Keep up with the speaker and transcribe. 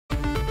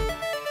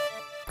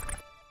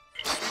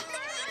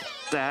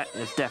That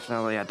is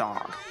definitely a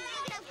dog.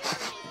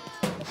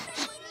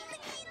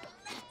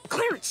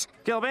 Clarence!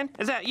 Gilbin,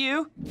 is that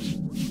you?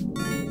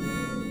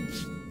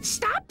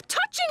 Stop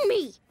touching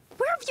me!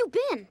 Where have you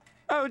been?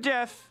 Oh,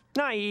 Jeff.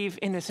 Naive,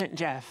 innocent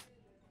Jeff.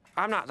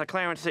 I'm not the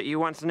Clarence that you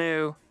once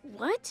knew.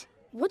 What?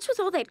 What's with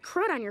all that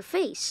crud on your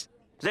face?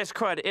 This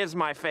crud is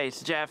my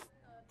face, Jeff.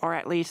 Or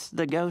at least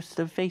the ghost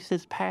of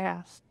faces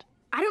past.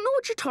 I don't know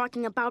what you're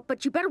talking about,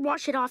 but you better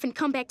wash it off and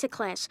come back to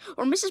class,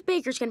 or Mrs.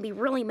 Baker's gonna be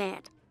really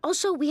mad.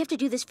 Also, we have to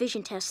do this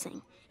vision test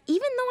thing,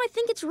 even though I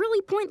think it's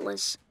really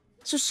pointless.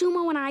 So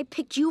Sumo and I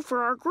picked you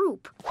for our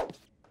group.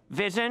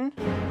 Vision?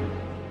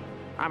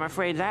 I'm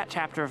afraid that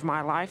chapter of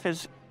my life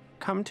has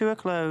come to a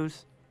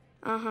close.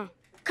 Uh-huh.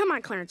 Come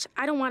on, Clarence.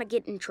 I don't want to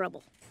get in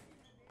trouble.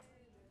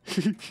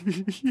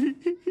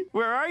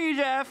 Where are you,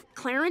 Jeff?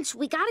 Clarence,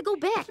 we gotta go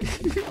back.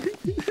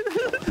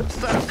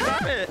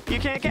 Stop it! You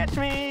can't catch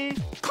me!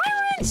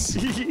 Clarence!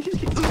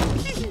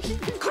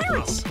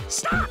 Clarence,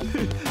 stop!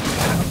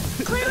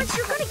 Clarence,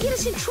 you're gonna get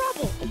us in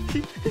trouble.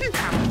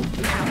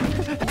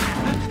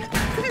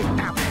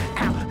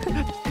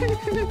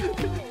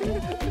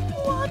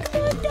 Walk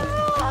the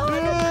dog!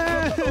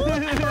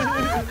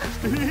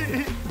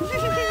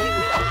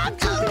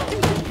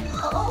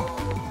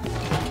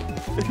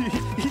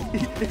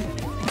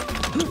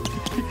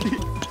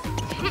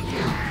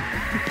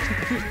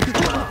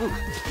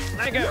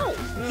 Let go.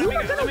 No, you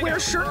are gonna wear a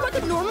shirt like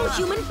a normal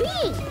human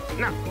being.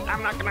 No,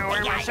 I'm not gonna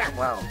wear my shirt.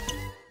 Whoa.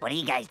 What are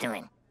you guys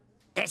doing?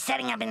 They're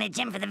setting up in the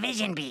gym for the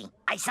Vision Bee.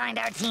 I signed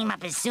our team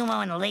up as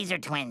Sumo and the Laser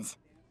Twins.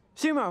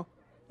 Sumo,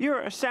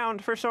 you're a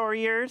sound for sore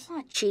ears.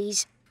 Oh,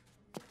 jeez.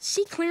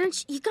 See,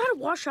 Clarence, you gotta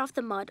wash off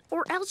the mud,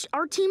 or else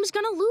our team is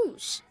gonna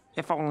lose.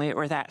 If only it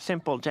were that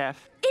simple,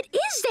 Jeff. It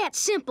is that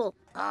simple.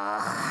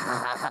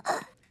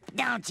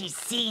 Don't you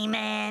see,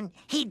 man?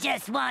 He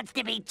just wants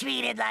to be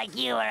treated like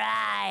you or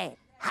I.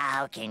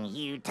 How can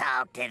you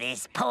talk to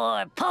this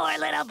poor, poor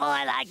little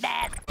boy like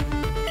that?